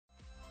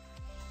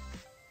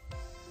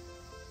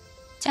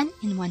10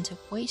 inventive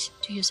ways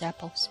to use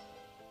apples.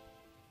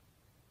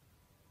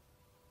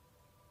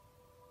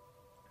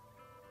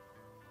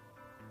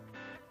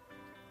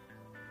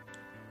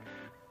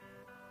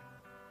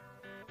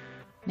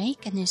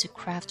 Make an easy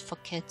craft for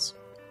kids.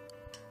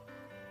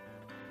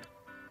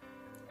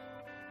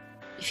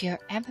 If you are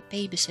ever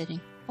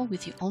babysitting or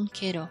with your own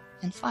kiddo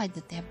and find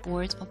that they are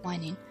bored or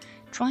whining,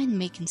 try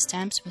making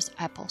stamps with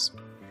apples.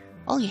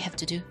 All you have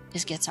to do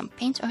is get some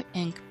paint or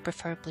ink,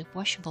 preferably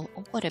washable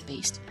or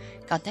water-based,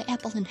 cut the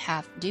apple in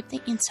half, dip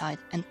the inside,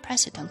 and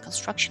press it on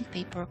construction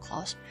paper or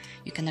cloth.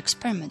 You can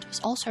experiment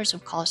with all sorts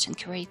of colors and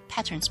create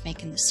patterns,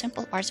 making this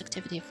simple arts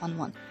activity a fun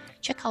one.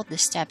 Check out the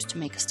steps to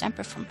make a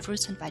stamper from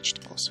fruits and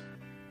vegetables.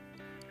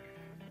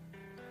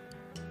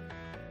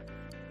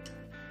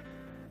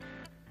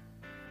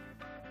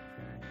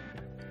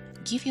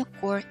 Give your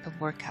core a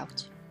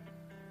workout.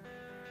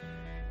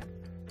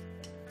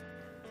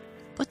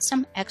 Put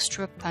some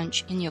extra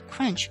punch in your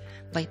crunch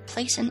by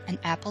placing an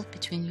apple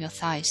between your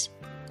thighs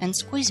and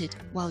squeeze it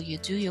while you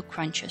do your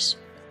crunches.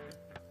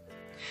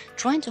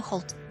 Trying to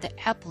hold the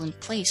apple in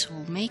place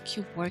will make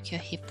you work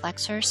your hip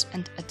flexors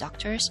and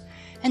adductors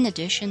in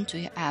addition to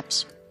your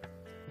abs.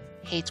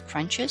 Hate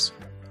crunches?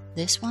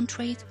 This one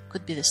trait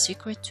could be the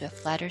secret to a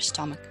flatter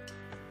stomach.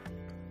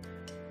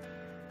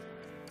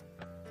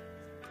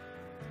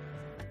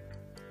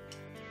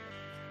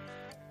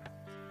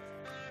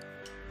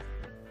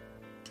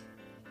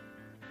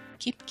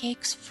 Keep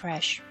cakes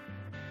fresh.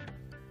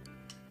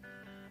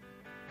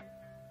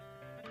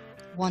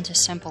 Want a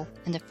simple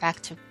and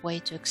effective way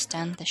to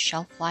extend the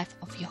shelf life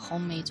of your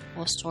homemade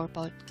or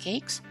store-bought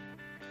cakes?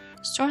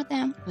 Store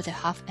them with a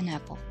half an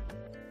apple.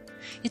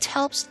 It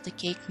helps the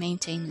cake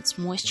maintain its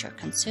moisture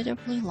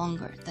considerably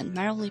longer than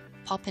merely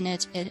popping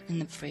it in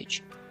the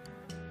fridge.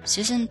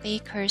 Seasoned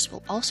bakers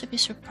will also be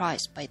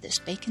surprised by these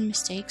baking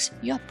mistakes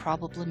you are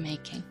probably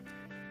making.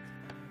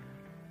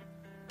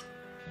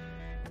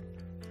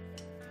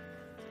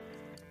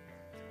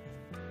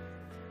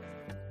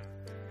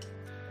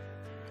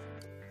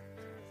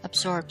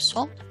 Absorb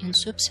salt in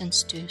soups and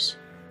stews.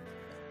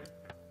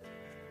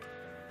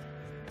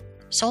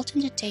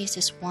 Salting the taste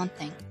is one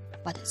thing,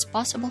 but it's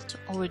possible to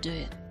overdo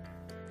it.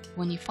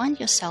 When you find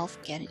yourself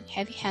getting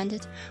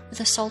heavy-handed with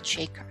a salt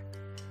shaker,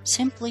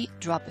 simply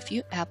drop a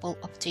few apple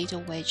or potato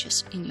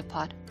wedges in your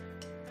pot.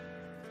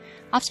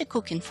 After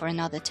cooking for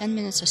another 10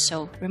 minutes or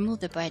so,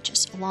 remove the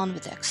wedges along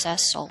with the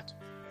excess salt.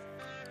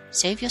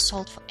 Save your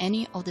salt for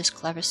any of these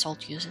clever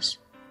salt uses.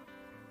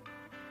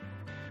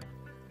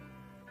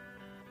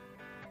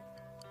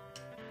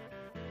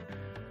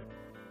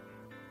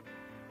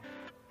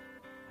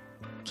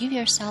 Give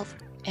yourself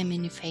a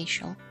mini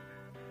facial.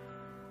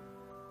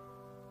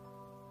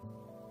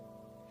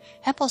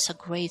 Apples are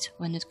great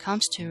when it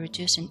comes to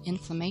reducing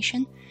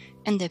inflammation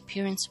and the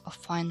appearance of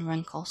fine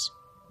wrinkles.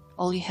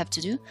 All you have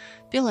to do,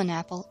 peel an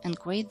apple and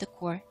grate the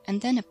core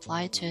and then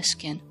apply it to your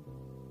skin.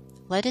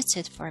 Let it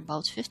sit for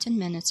about 15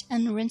 minutes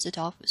and rinse it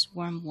off with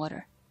warm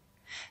water.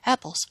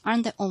 Apples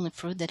aren't the only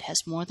fruit that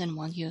has more than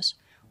one use.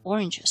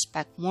 Oranges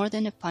pack more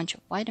than a punch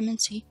of vitamin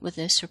C with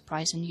their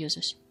surprising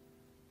uses.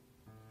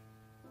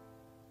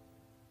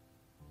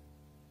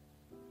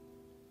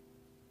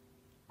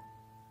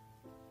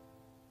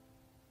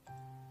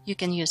 You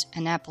can use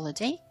an apple a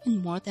day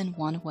in more than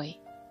one way.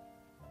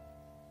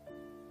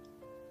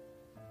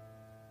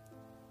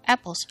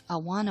 Apples are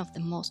one of the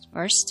most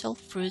versatile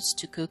fruits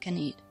to cook and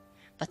eat,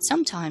 but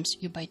sometimes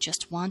you buy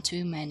just one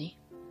too many.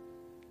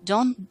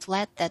 Don't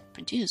let that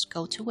produce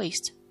go to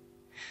waste.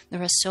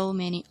 There are so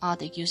many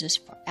other uses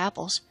for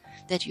apples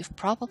that you've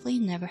probably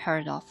never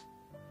heard of.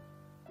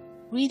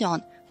 Read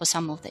on for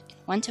some of the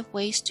inventive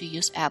ways to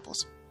use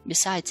apples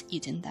besides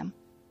eating them.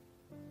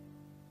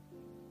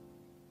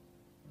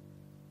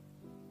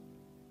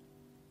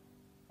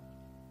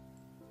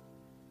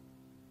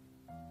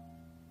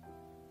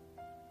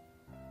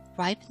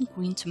 Ripened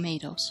green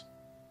tomatoes.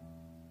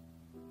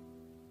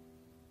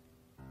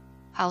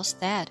 How's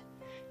that?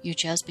 You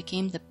just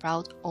became the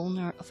proud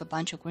owner of a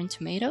bunch of green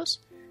tomatoes?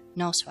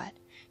 No sweat.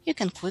 You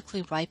can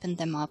quickly ripen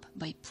them up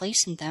by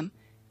placing them,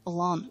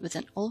 along with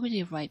an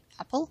already ripe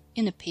apple,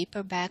 in a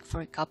paper bag for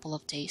a couple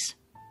of days.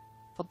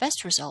 For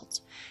best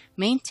results,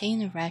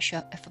 maintain a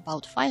ratio of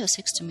about 5 or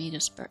 6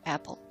 tomatoes per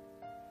apple.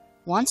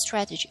 One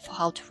strategy for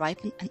how to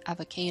ripen an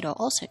avocado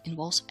also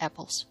involves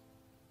apples.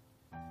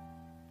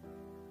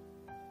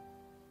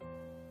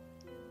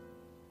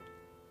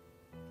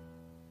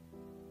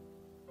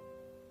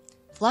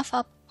 Fluff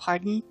up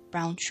hardened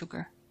brown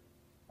sugar.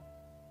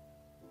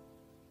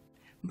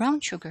 Brown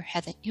sugar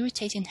has an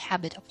irritating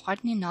habit of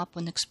hardening up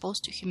when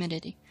exposed to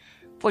humidity.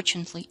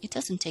 Fortunately, it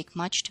doesn't take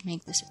much to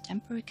make this a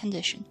temporary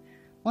condition.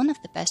 One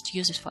of the best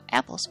uses for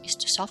apples is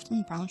to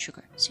soften brown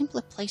sugar.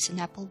 Simply place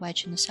an apple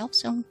wedge in a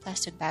self-sealing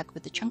plastic bag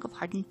with a chunk of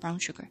hardened brown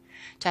sugar.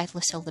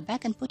 Tightly seal the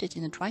bag and put it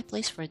in a dry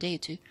place for a day or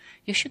two.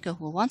 Your sugar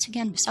will once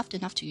again be soft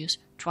enough to use.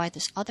 Try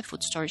these other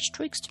food storage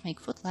tricks to make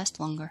food last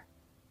longer.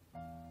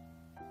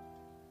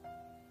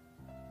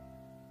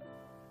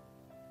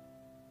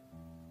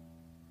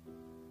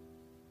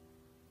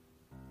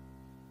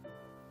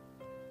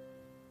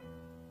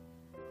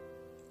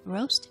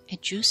 Roast a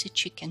juicy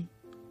chicken.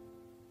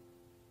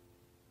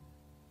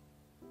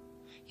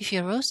 If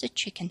your roasted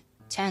chicken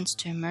tends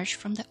to emerge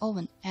from the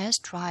oven as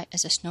dry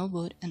as a snow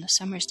would on a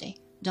summer's day,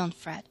 don't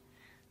fret.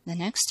 The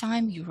next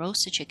time you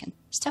roast a chicken,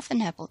 stuff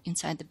an apple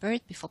inside the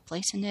bird before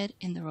placing it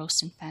in the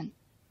roasting pan.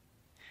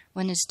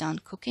 When it's done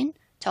cooking,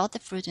 toss the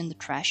fruit in the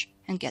trash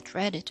and get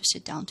ready to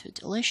sit down to a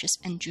delicious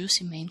and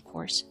juicy main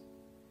course.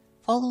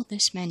 Follow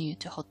this menu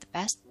to hold the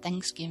best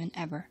Thanksgiving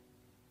ever.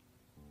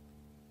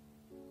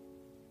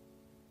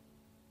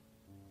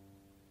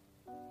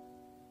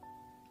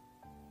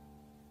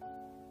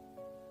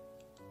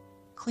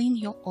 Clean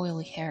your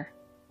oily hair.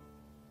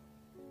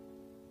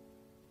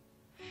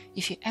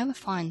 If you ever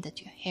find that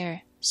your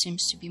hair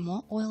seems to be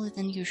more oily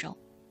than usual,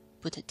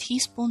 put a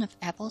teaspoon of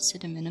apple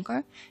cider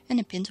vinegar and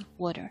a pint of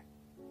water,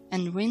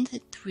 and rinse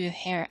it through your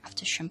hair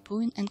after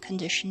shampooing and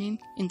conditioning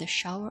in the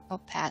shower or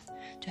bath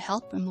to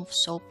help remove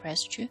soap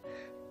residue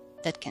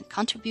that can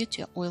contribute to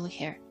your oily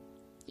hair.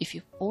 If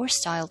you've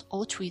overstyled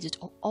or treated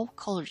or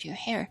over-colored your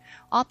hair,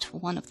 opt for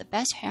one of the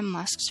best hair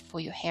masks for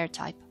your hair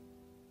type.